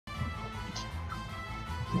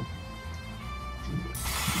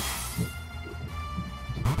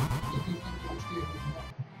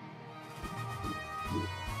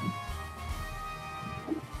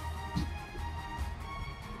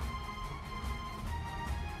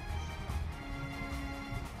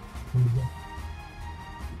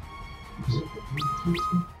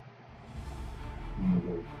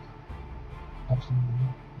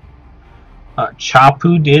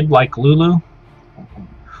Chapu did like Lulu.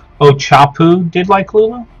 Oh, Chapu did like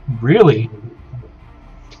Lulu? Really?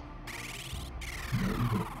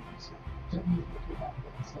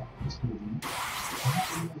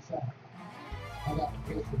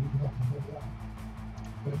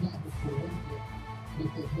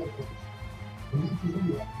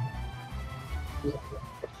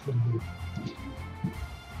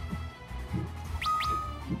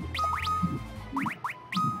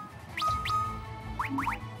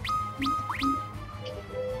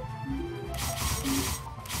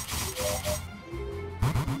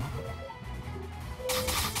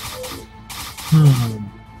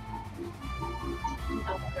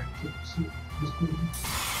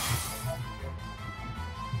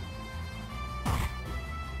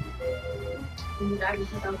 You died in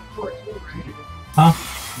 2014, right? Huh?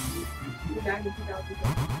 You died in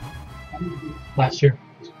 2014. Last year.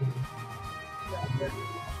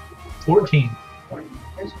 14.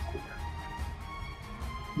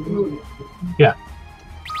 Yeah.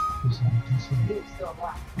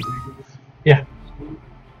 Yeah.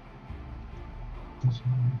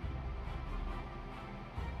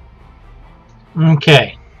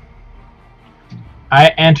 Okay. I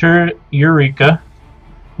entered Eureka,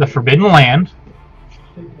 the Forbidden Land.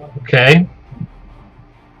 Okay.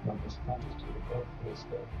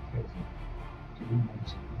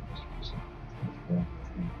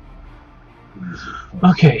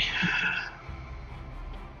 Okay.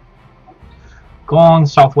 Go along the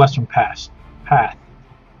southwestern path.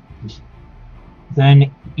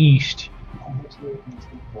 Then east.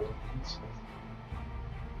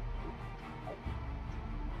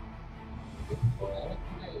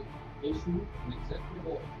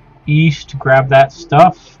 East, grab that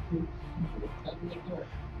stuff.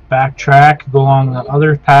 Backtrack, go along the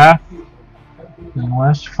other path. Then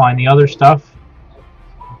west, find the other stuff.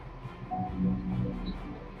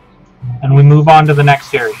 And we move on to the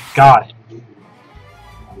next area. Got it.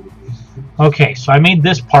 Okay, so I made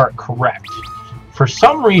this part correct. For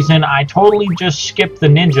some reason, I totally just skipped the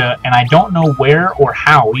ninja, and I don't know where or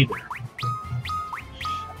how either.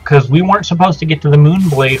 Because we weren't supposed to get to the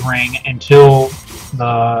Moonblade Ring until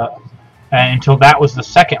that was the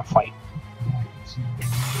second fight.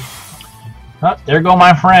 Oh, there go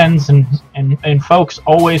my friends and folks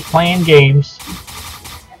always playing games.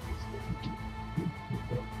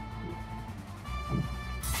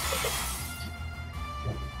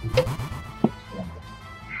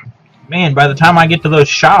 Man, by the time I get to those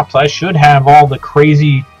shops, I should have all the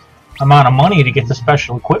crazy amount of money to get the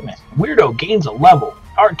special equipment. Weirdo gains a level.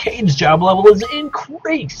 Arcade's job level is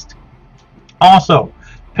increased. Also,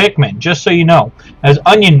 Pikmin, just so you know, as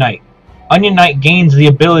Onion Knight gains the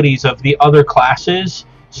abilities of the other classes.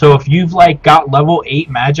 So if you've like got level 8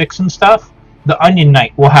 magics and stuff, the Onion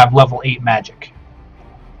Knight will have level 8 magic.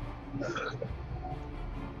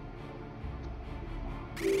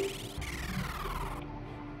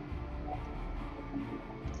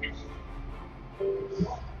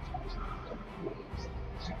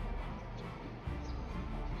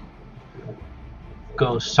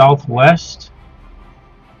 Go southwest.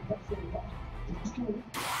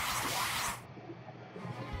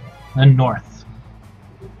 Then north.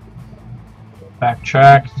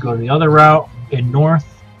 Backtrack, go the other route in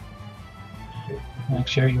north.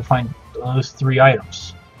 Next area you'll find those 3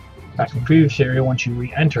 items. Back in the previous area, once you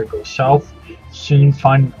re-enter, go south. Soon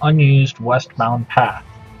find an unused westbound path.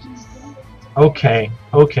 Okay,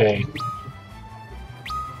 okay.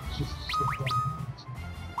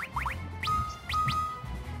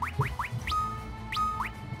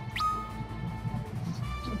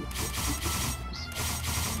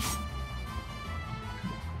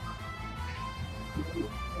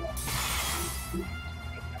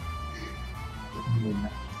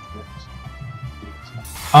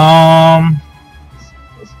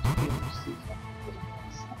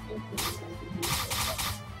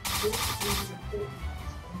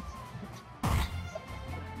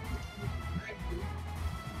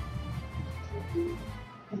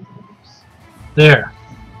 There.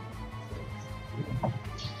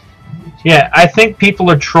 Yeah, I think people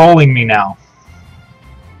are trolling me now.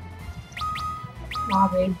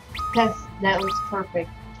 Bobby, that was perfect.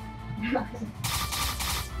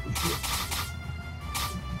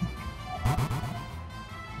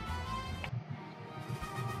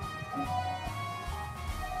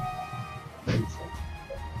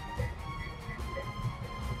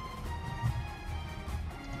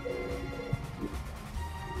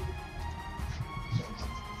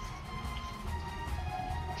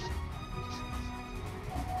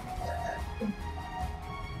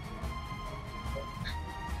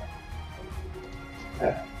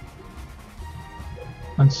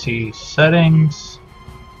 Let's see, settings.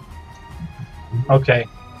 Okay.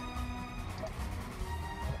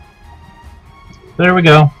 There we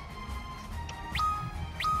go.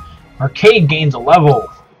 Arcade gains a level.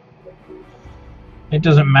 It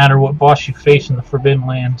doesn't matter what boss you face in the Forbidden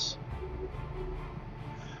Lands.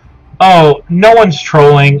 Oh, no one's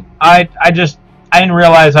trolling. I didn't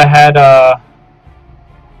realize I had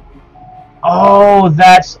oh,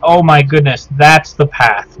 that's, oh my goodness, that's the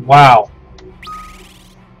path. Wow.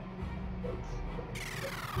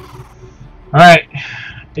 Alright,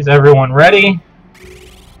 is everyone ready?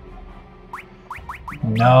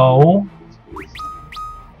 No.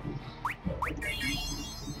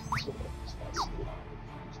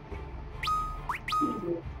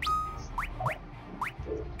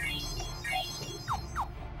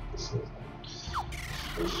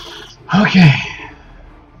 Okay.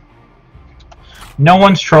 No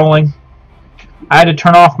one's trolling. I had to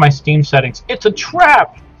turn off my Steam settings. It's a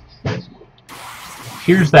trap!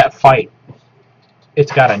 Here's that fight.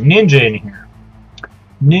 It's got a ninja in here.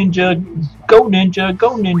 Ninja, go ninja,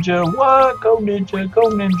 go ninja, what? Go ninja, go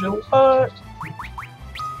ninja, what?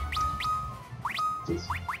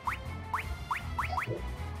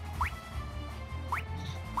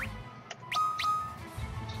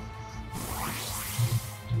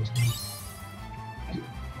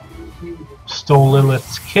 Stole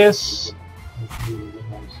Lilith's kiss.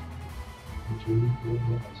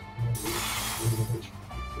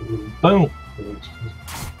 Boom.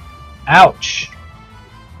 Ouch.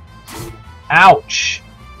 Ouch.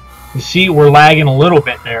 You see, we're lagging a little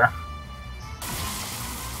bit there.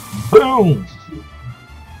 Boom.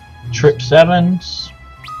 Trip sevens.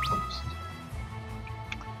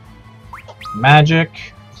 Magic.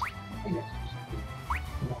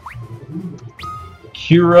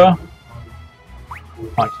 Cura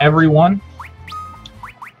on everyone.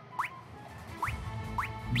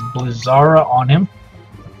 Blizzara on him.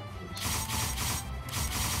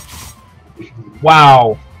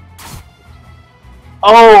 Wow.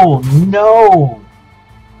 Oh no!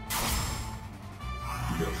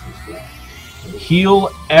 Heal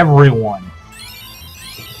everyone.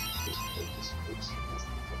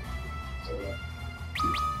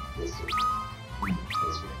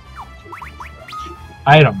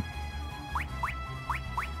 Item.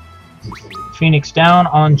 Phoenix down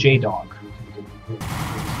on J-Dog.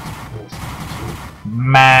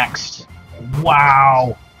 Maxed.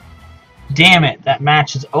 Wow. Damn it, that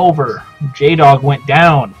match is over. J-Dog went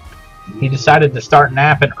down. He decided to start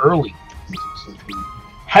napping early.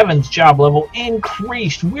 Heaven's job level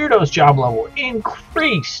increased. Weirdo's job level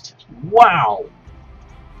increased. Wow.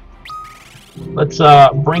 Let's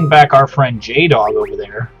bring back our friend J-Dog over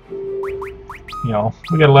there. You know,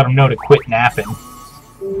 we gotta let him know to quit napping.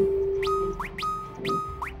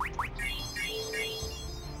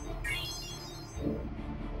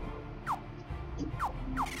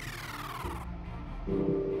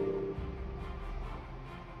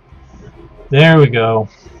 There we go.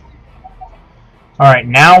 Alright,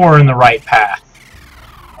 now we're in the right path.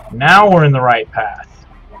 Now we're in the right path.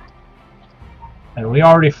 And we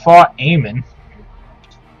already fought Eamon.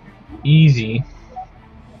 Easy.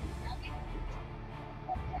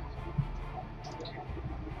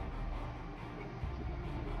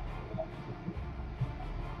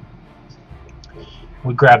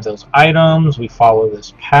 We grab those items, we follow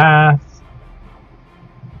this path.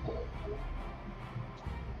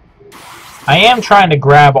 I am trying to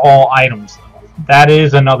grab all items, though. That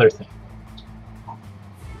is another thing.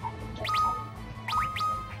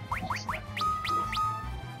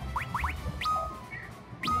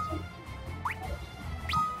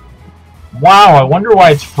 Wow, I wonder why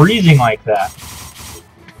it's freezing like that.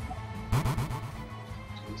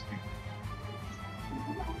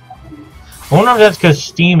 I wonder if that's because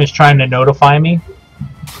Steam is trying to notify me.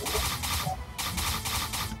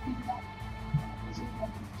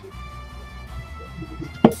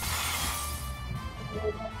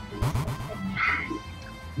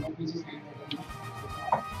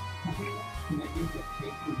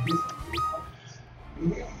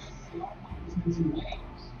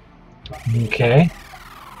 Okay.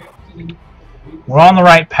 We're on the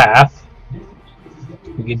right path.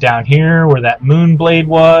 We get down here where that moon blade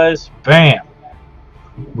was. Bam!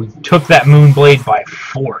 We took that moon blade by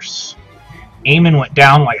force. Eamon went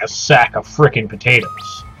down like a sack of frickin'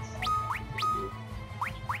 potatoes.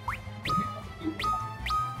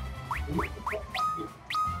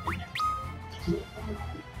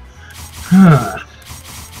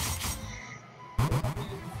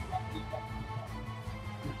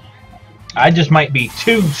 I just might be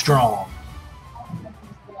too strong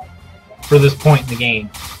for this point in the game.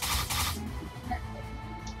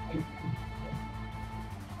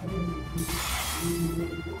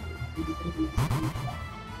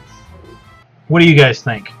 What do you guys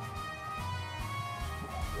think?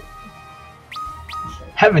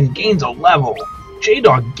 Heaven gains a level.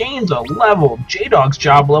 J-Dog gains a level. J-Dog's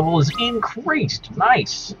job level is increased.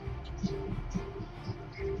 Nice.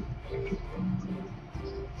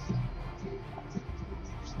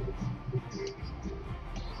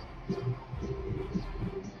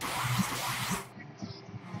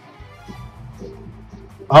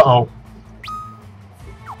 Uh-oh.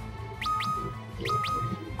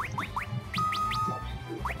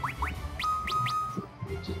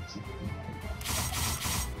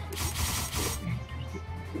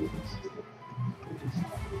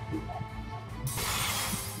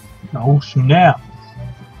 Oh, snap.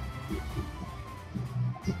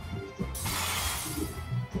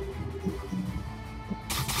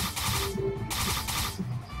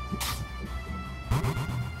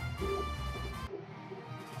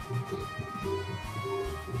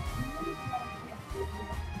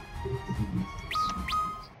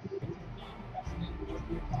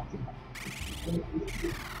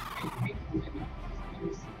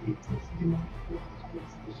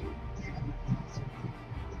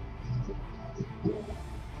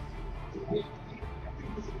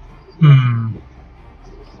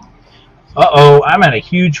 Uh-oh, I'm at a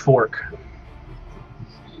huge fork.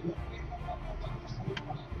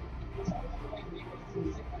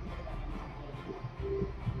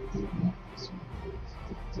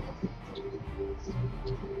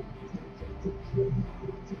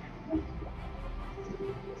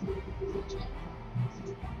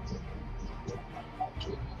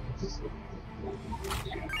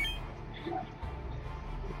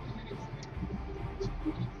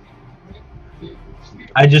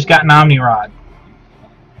 I just got an Omni Rod.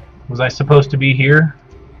 Was I supposed to be here?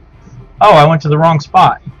 Oh, I went to the wrong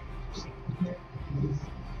spot.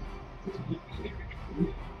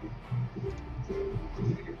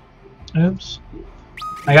 Oops.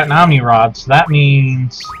 I got an Omni Rod, so that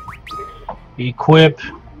means equip.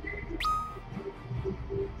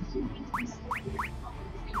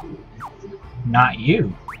 Not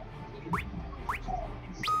you.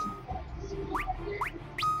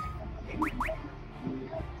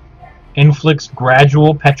 Inflicts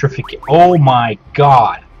gradual petrification. Oh my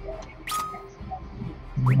god.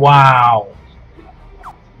 Wow.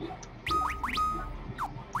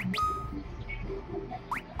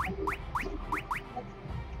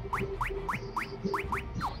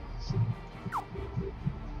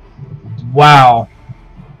 Wow.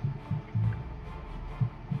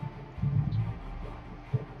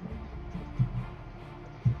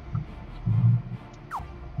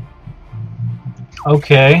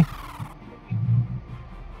 Okay.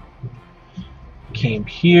 Came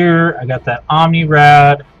here. I got that Omni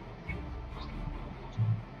Rad.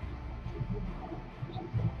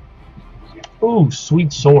 Ooh,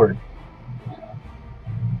 sweet sword.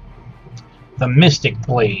 The Mystic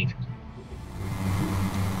Blade.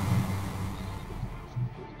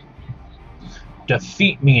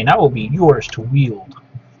 Defeat me and I will be yours to wield.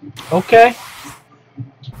 Okay.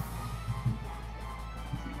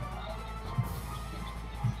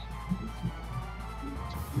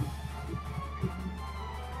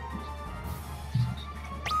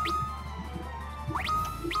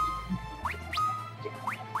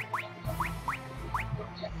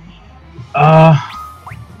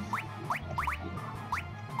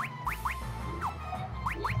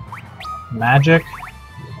 Magic.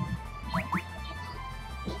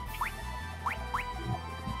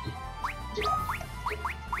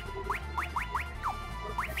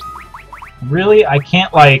 Really? I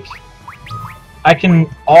can't, like... I can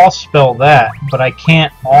all spell that, but I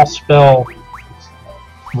can't all spell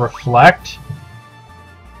reflect?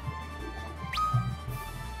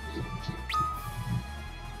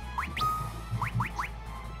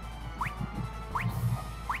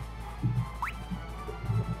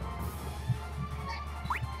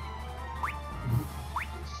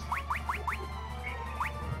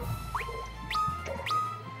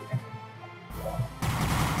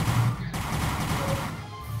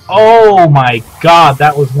 Oh my god,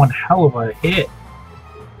 that was one hell of a hit.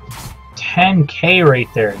 10k right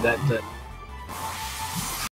there. That